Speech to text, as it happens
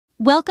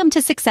Welcome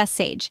to Success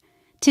Sage.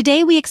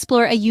 Today we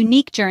explore a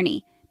unique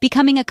journey,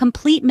 becoming a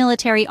complete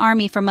military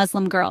army for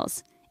Muslim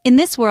girls. In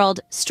this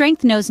world,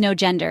 strength knows no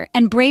gender,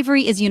 and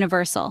bravery is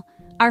universal.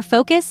 Our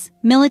focus?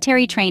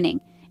 Military training.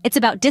 It's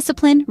about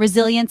discipline,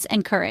 resilience,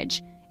 and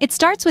courage. It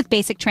starts with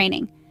basic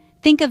training.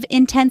 Think of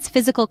intense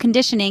physical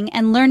conditioning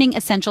and learning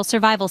essential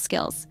survival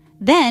skills.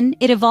 Then,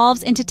 it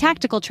evolves into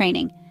tactical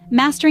training,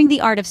 mastering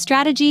the art of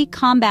strategy,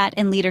 combat,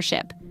 and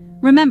leadership.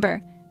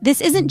 Remember,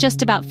 this isn't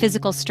just about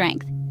physical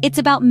strength. It's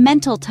about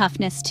mental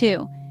toughness,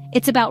 too.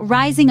 It's about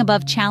rising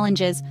above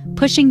challenges,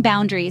 pushing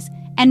boundaries,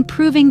 and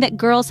proving that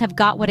girls have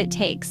got what it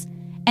takes.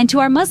 And to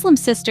our Muslim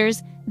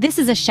sisters, this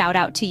is a shout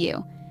out to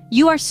you.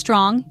 You are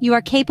strong, you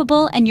are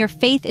capable, and your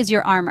faith is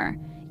your armor.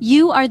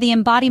 You are the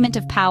embodiment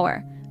of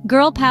power,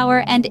 girl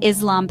power and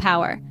Islam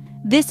power.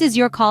 This is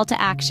your call to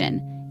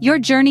action. Your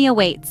journey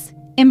awaits.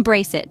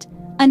 Embrace it.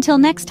 Until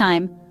next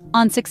time,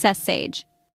 on Success Sage.